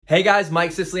Hey guys,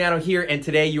 Mike Siciliano here, and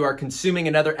today you are consuming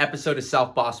another episode of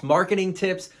Self Boss Marketing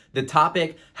Tips. The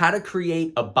topic, how to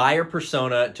create a buyer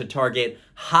persona to target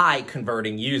high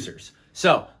converting users.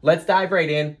 So let's dive right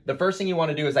in. The first thing you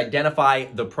want to do is identify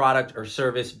the product or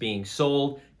service being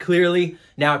sold clearly.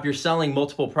 Now, if you're selling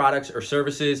multiple products or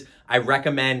services, I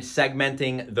recommend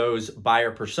segmenting those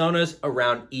buyer personas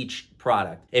around each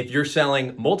product. If you're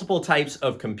selling multiple types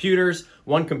of computers,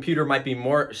 one computer might be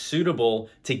more suitable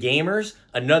to gamers,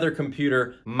 another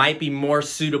computer might be more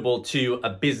suitable to a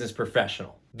business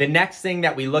professional. The next thing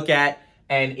that we look at,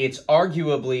 and it's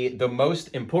arguably the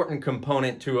most important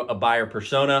component to a buyer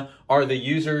persona, are the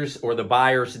users or the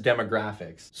buyer's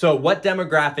demographics. So what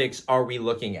demographics are we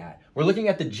looking at? We're looking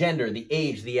at the gender, the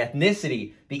age, the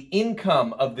ethnicity, the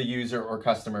income of the user or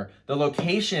customer, the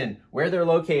location, where they're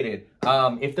located,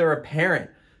 if they're a parent.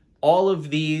 All of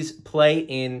these play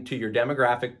into your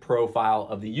demographic profile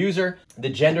of the user. The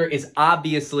gender is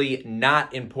obviously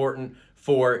not important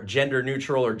for gender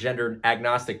neutral or gender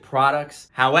agnostic products.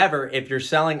 However, if you're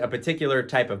selling a particular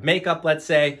type of makeup, let's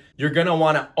say, you're gonna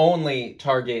wanna only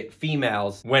target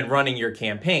females when running your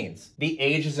campaigns. The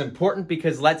age is important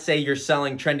because let's say you're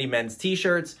selling trendy men's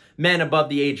t-shirts. Men above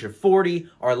the age of 40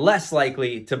 are less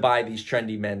likely to buy these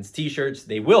trendy men's t-shirts.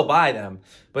 They will buy them,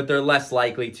 but they're less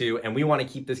likely to, and we wanna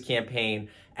keep this campaign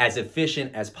as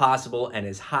efficient as possible and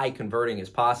as high converting as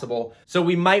possible. So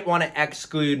we might want to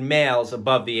exclude males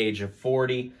above the age of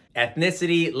 40.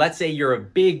 Ethnicity, let's say you're a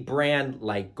big brand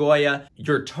like Goya.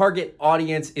 Your target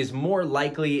audience is more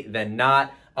likely than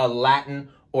not a Latin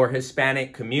or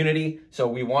Hispanic community. So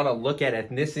we want to look at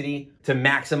ethnicity to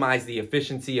maximize the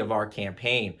efficiency of our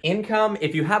campaign. Income,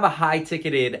 if you have a high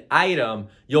ticketed item,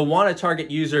 you'll want to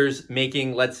target users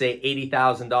making, let's say,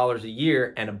 $80,000 a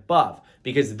year and above,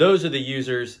 because those are the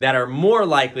users that are more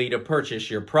likely to purchase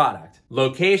your product.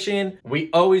 Location, we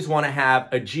always want to have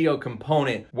a geo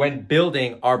component when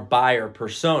building our buyer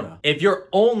persona. If you're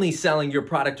only selling your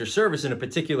product or service in a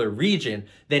particular region,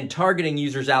 then targeting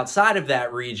users outside of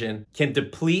that region can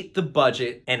deplete the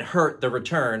budget and hurt the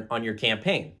return on your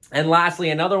campaign. And lastly,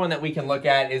 another one that we can look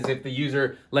at is if the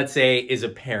user, let's say, is a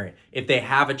parent, if they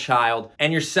have a child,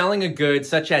 and you're selling a good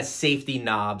such as safety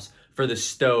knobs for the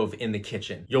stove in the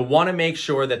kitchen. You'll want to make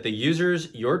sure that the users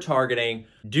you're targeting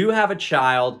do have a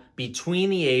child between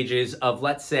the ages of,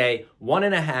 let's say,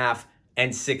 1.5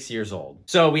 and 6 years old.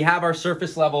 So we have our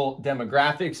surface level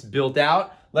demographics built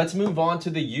out. Let's move on to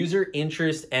the user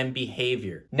interest and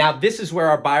behavior. Now, this is where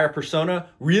our buyer persona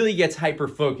really gets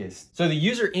hyper-focused. So the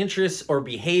user interests or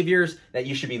behaviors that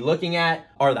you should be looking at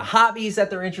are the hobbies that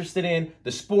they're interested in,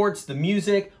 the sports, the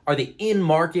music, are they in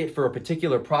market for a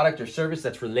particular product or service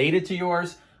that's related to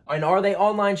yours, and are they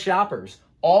online shoppers?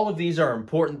 All of these are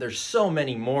important. There's so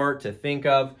many more to think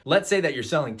of. Let's say that you're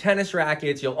selling tennis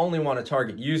rackets. You'll only want to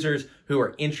target users who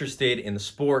are interested in the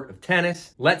sport of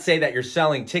tennis. Let's say that you're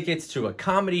selling tickets to a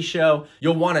comedy show.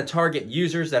 You'll want to target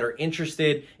users that are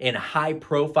interested in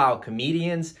high-profile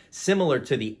comedians, similar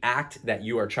to the act that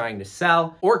you are trying to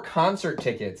sell. Or concert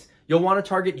tickets. You'll want to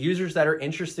target users that are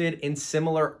interested in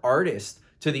similar artists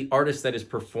to the artist that is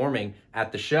performing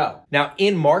at the show. Now,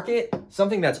 in market,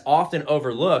 something that's often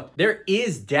overlooked, there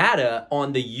is data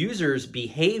on the user's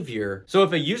behavior. So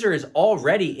if a user is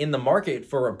already in the market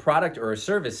for a product or a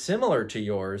service similar to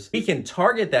yours, we can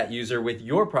target that user with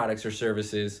your products or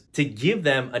services to give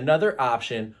them another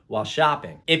option while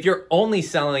shopping. If you're only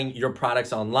selling your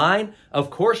products online,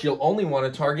 of course, you'll only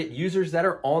want to target users that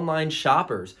are online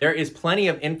shoppers. There is plenty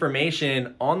of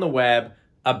information on the web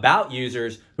about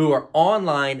users who are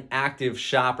online active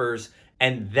shoppers,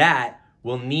 and that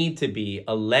will need to be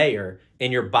a layer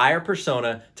in your buyer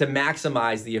persona to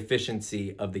maximize the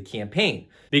efficiency of the campaign.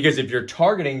 Because if you're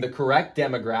targeting the correct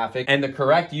demographic and the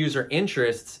correct user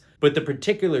interests, but the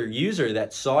particular user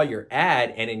that saw your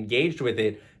ad and engaged with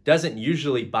it doesn't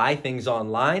usually buy things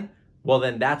online, well,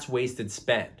 then that's wasted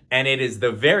spend. And it is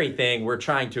the very thing we're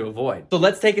trying to avoid. So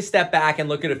let's take a step back and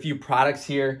look at a few products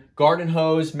here. Garden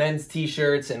hose, men's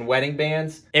t-shirts, and wedding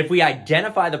bands. If we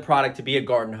identify the product to be a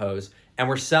garden hose and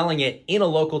we're selling it in a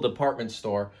local department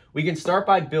store, we can start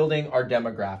by building our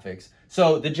demographics.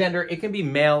 So the gender, it can be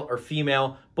male or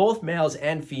female. Both males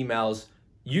and females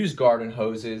use garden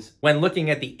hoses. When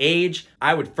looking at the age,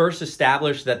 I would first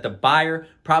establish that the buyer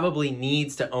probably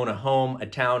needs to own a home, a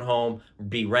townhome,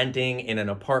 be renting in an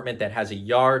apartment that has a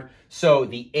yard. So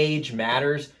the age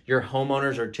matters. Your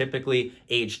homeowners are typically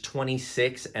age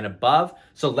 26 and above.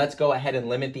 So let's go ahead and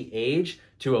limit the age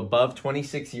to above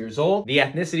 26 years old. The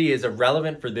ethnicity is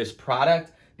irrelevant for this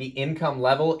product. the income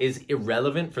level is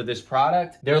irrelevant for this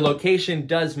product. Their location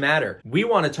does matter. We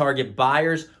want to target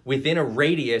buyers within a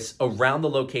radius around the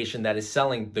location that is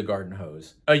selling the garden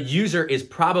hose. A user is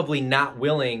probably not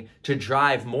willing to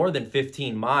drive more than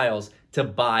 15 miles to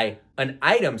buy an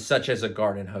item such as a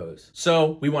garden hose.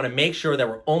 So we want to make sure that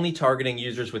we're only targeting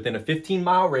users within a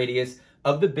 15-mile radius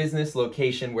of the business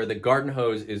location where the garden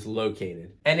hose is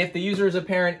located. And if the user is a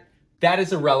parent, that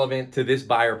is irrelevant to this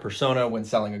buyer persona when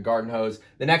selling a garden hose.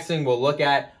 The next thing we'll look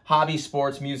at, hobby,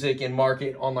 sports, music,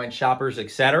 in-market, online shoppers,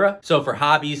 etc. So for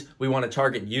hobbies, we want to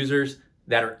target users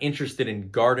that are interested in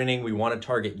gardening. We want to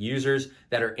target users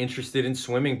that are interested in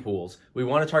swimming pools. We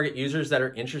want to target users that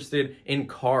are interested in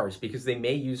cars because they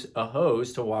may use a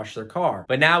hose to wash their car.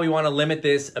 But now we want to limit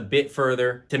this a bit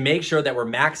further to make sure that we're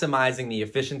maximizing the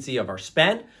efficiency of our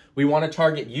spend. We want to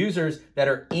target users that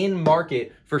are in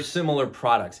market for similar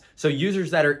products. So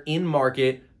users that are in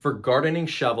market for gardening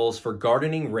shovels, for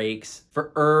gardening rakes,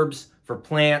 for herbs, for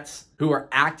plants, who are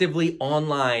actively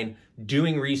online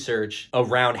doing research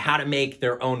around how to make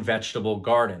their own vegetable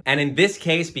garden. And in this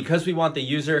case, because we want the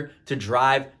user to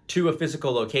drive to a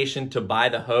physical location to buy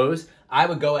the hose, I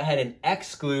would go ahead and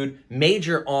exclude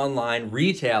major online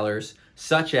retailers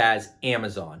such as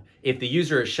Amazon. If the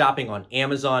user is shopping on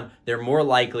Amazon, they're more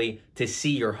likely to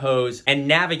see your hose and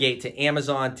navigate to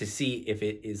Amazon to see if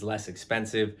it is less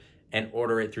expensive and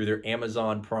order it through their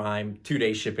Amazon Prime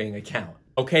 2-day shipping account.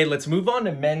 Okay, let's move on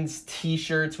to men's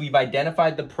t-shirts. We've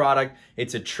identified the product.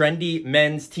 It's a trendy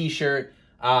men's t-shirt.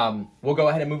 We'll go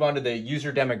ahead and move on to the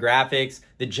user demographics.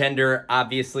 The gender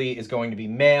obviously is going to be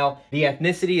male. The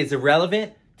ethnicity is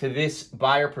irrelevant to this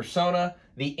buyer persona.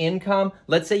 The income,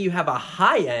 let's say you have a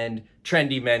high-end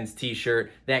trendy men's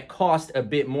t-shirt that costs a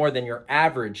bit more than your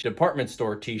average department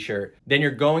store t-shirt, then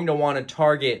you're going to want to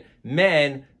target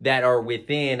men that are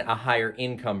within a higher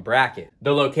income bracket.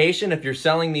 The location, if you're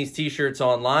selling these t-shirts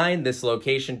online, this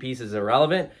location piece is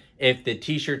irrelevant. If the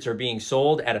t-shirts are being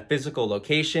sold at a physical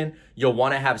location, you'll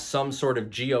want to have some sort of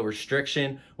geo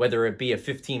restriction, whether it be a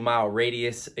 15-mile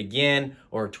radius again,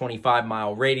 or a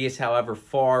 25-mile radius, however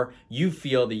far you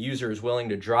feel the user is willing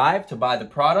to drive to buy the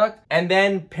product. And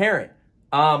then parent.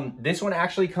 This one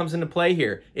actually comes into play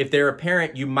here. If they're a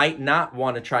parent, you might not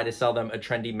want to try to sell them a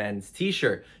trendy men's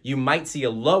t-shirt. You might see a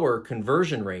lower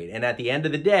conversion rate. And at the end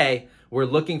of the day, we're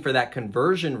looking for that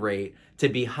conversion rate to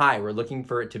be high. We're looking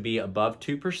for it to be above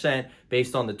 2%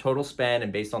 based on the total spend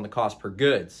and based on the cost per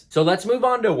goods. So let's move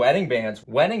on to wedding bands.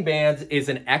 Wedding bands is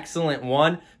an excellent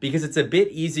one because it's a bit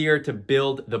easier to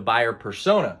build the buyer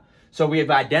persona. So we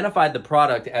have identified the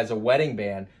product as a wedding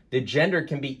band. The gender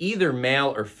can be either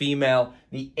male or female.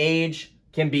 The age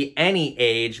can be any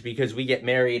age because we get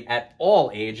married at all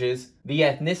ages. The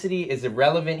ethnicity is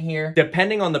irrelevant here.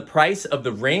 Depending on the price of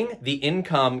the ring, the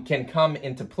income can come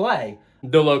into play.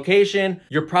 The location,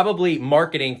 you're probably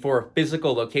marketing for a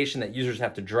physical location that users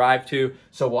have to drive to.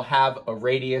 So we'll have a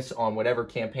radius on whatever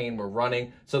campaign we're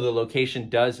running. So the location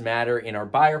does matter in our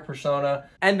buyer persona.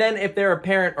 And then if they're a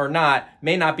parent or not,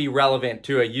 may not be relevant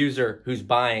to a user who's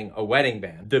buying a wedding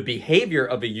band. The behavior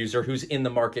of a user who's in the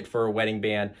market for a wedding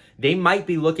band, they might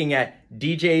be looking at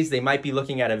DJs, they might be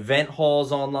looking at event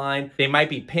halls online, they might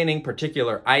be pinning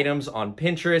particular items on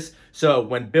Pinterest. So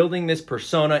when building this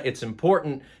persona, it's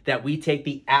important that we take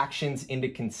the actions into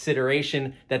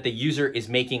consideration that the user is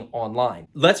making online.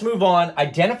 Let's move on.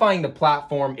 Identifying the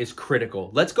platform is critical.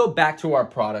 Let's go back to our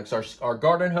products, our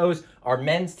garden hose, our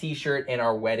men's t-shirt, and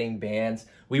our wedding bands.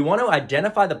 We want to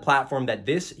identify the platform that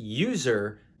this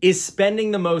user is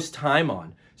spending the most time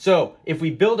on. So if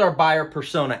we build our buyer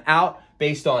persona out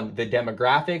based on the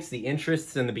demographics, the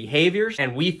interests, and the behaviors,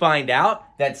 and we find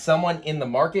out that someone in the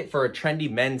market for a trendy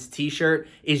men's t-shirt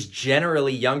is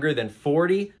generally younger than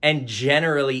 40 and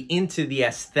generally into the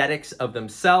aesthetics of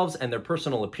themselves and their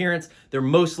personal appearance, they're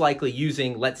most likely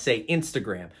using, let's say,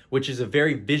 Instagram, which is a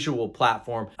very visual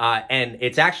platform, and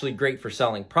it's actually great for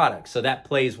selling products. So that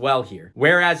plays well here.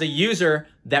 Whereas a user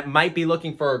that might be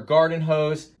looking for a garden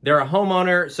hose, they're a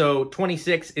homeowner, so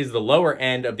 26 is the lower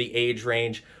end of the age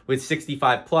range, with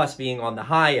 65 plus being on the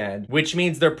high end, which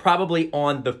means they're probably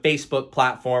on the Facebook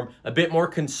platform, a bit more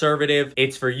conservative.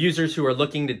 It's for users who are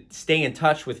looking to stay in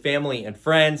touch with family and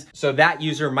friends. So that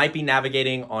user might be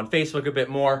navigating on Facebook a bit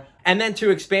more. And then to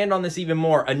expand on this even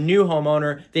more, a new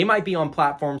homeowner, they might be on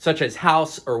platforms such as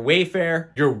House or Wayfair.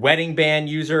 Your wedding band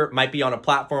user might be on a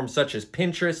platform such as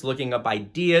Pinterest, looking up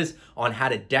ideas on how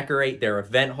to decorate their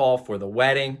event hall for the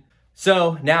wedding.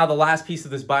 So now the last piece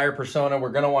of this buyer persona,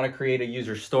 we're going to want to create a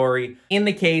user story. In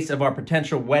the case of our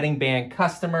potential wedding band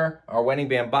customer, our wedding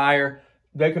band buyer,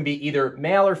 they can be either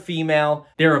male or female.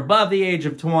 They're above the age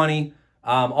of 20,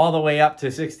 all the way up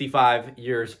to 65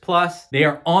 years plus. They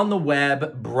are on the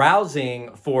web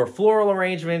browsing for floral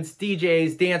arrangements,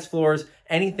 DJs, dance floors,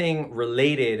 anything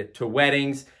related to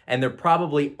weddings. And they're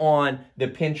probably on the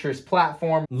Pinterest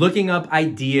platform looking up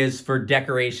ideas for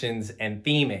decorations and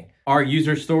theming. Our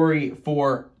user story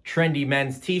for trendy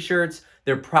men's t-shirts,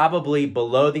 they're probably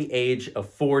below the age of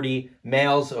 40,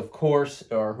 males, of course,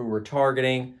 or who we're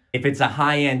targeting. If it's a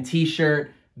high-end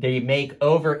t-shirt, they make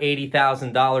over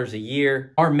 $80,000 a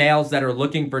year. Our males that are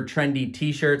looking for trendy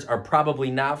t-shirts are probably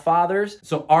not fathers.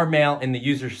 So our male in the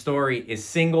user story is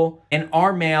single, and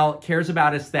our male cares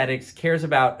about aesthetics, cares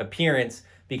about appearance,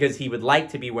 because he would like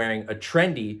to be wearing a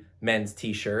trendy men's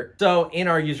t-shirt. So in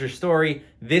our user story,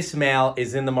 this male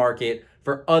is in the market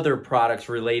for other products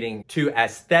relating to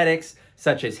aesthetics,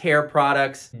 such as hair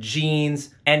products,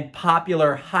 jeans, and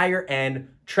popular higher end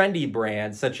trendy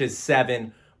brands such as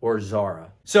Seven or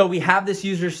Zara. So we have this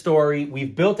user story,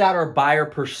 we've built out our buyer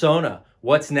persona.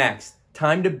 What's next?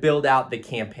 Time to build out the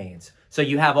campaigns. So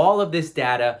you have all of this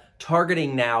data.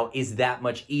 Targeting now is that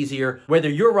much easier. Whether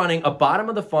you're running a bottom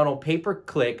of the funnel,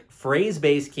 pay-per-click,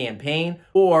 phrase-based campaign,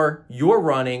 or you're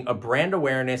running a brand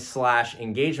awareness /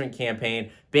 engagement campaign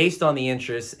based on the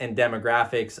interests and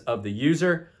demographics of the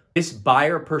user, this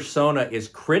buyer persona is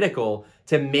critical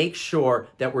to make sure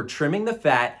that we're trimming the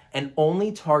fat and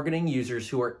only targeting users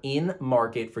who are in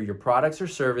market for your products or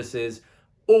services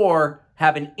or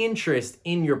have an interest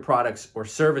in your products or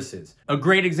services. A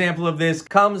great example of this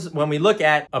comes when we look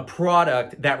at a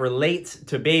product that relates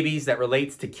to babies, that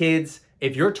relates to kids.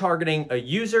 If you're targeting a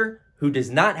user who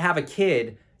does not have a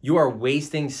kid, you are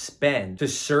wasting spend to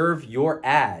serve your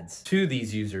ads to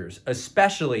these users,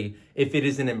 especially if it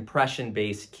is an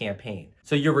impression-based campaign.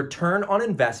 So your return on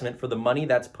investment for the money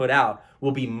that's put out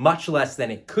will be much less than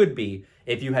it could be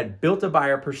if you had built a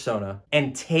buyer persona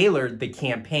and tailored the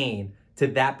campaign to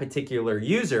that particular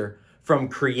user, from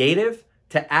creative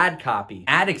to ad copy,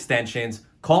 ad extensions,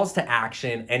 calls to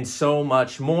action, and so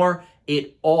much more.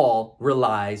 It all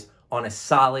relies on a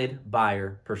solid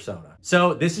buyer persona.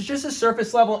 So this is just a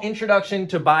surface level introduction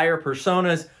to buyer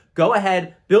personas. Go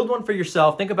ahead, build one for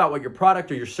yourself. Think about what your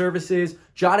product or your service is.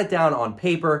 Jot it down on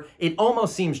paper. It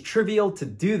almost seems trivial to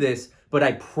do this, but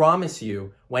I promise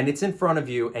you, when it's in front of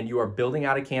you and you are building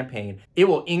out a campaign, it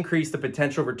will increase the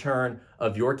potential return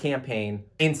of your campaign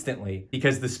instantly,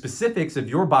 because the specifics of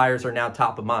your buyers are now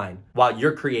top of mind while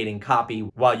you're creating copy,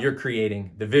 while you're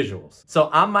creating the visuals. So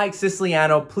I'm Mike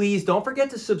Siciliano. Please don't forget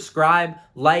to subscribe,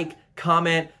 like,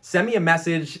 comment, send me a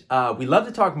message. We love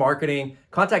to talk marketing.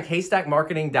 Contact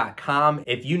haystackmarketing.com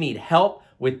if you need help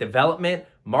with development,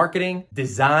 marketing,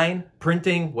 design,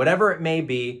 printing, whatever it may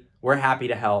be. We're happy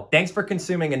to help. Thanks for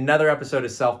consuming another episode of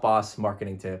Self Boss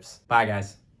Marketing Tips. Bye,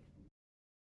 guys.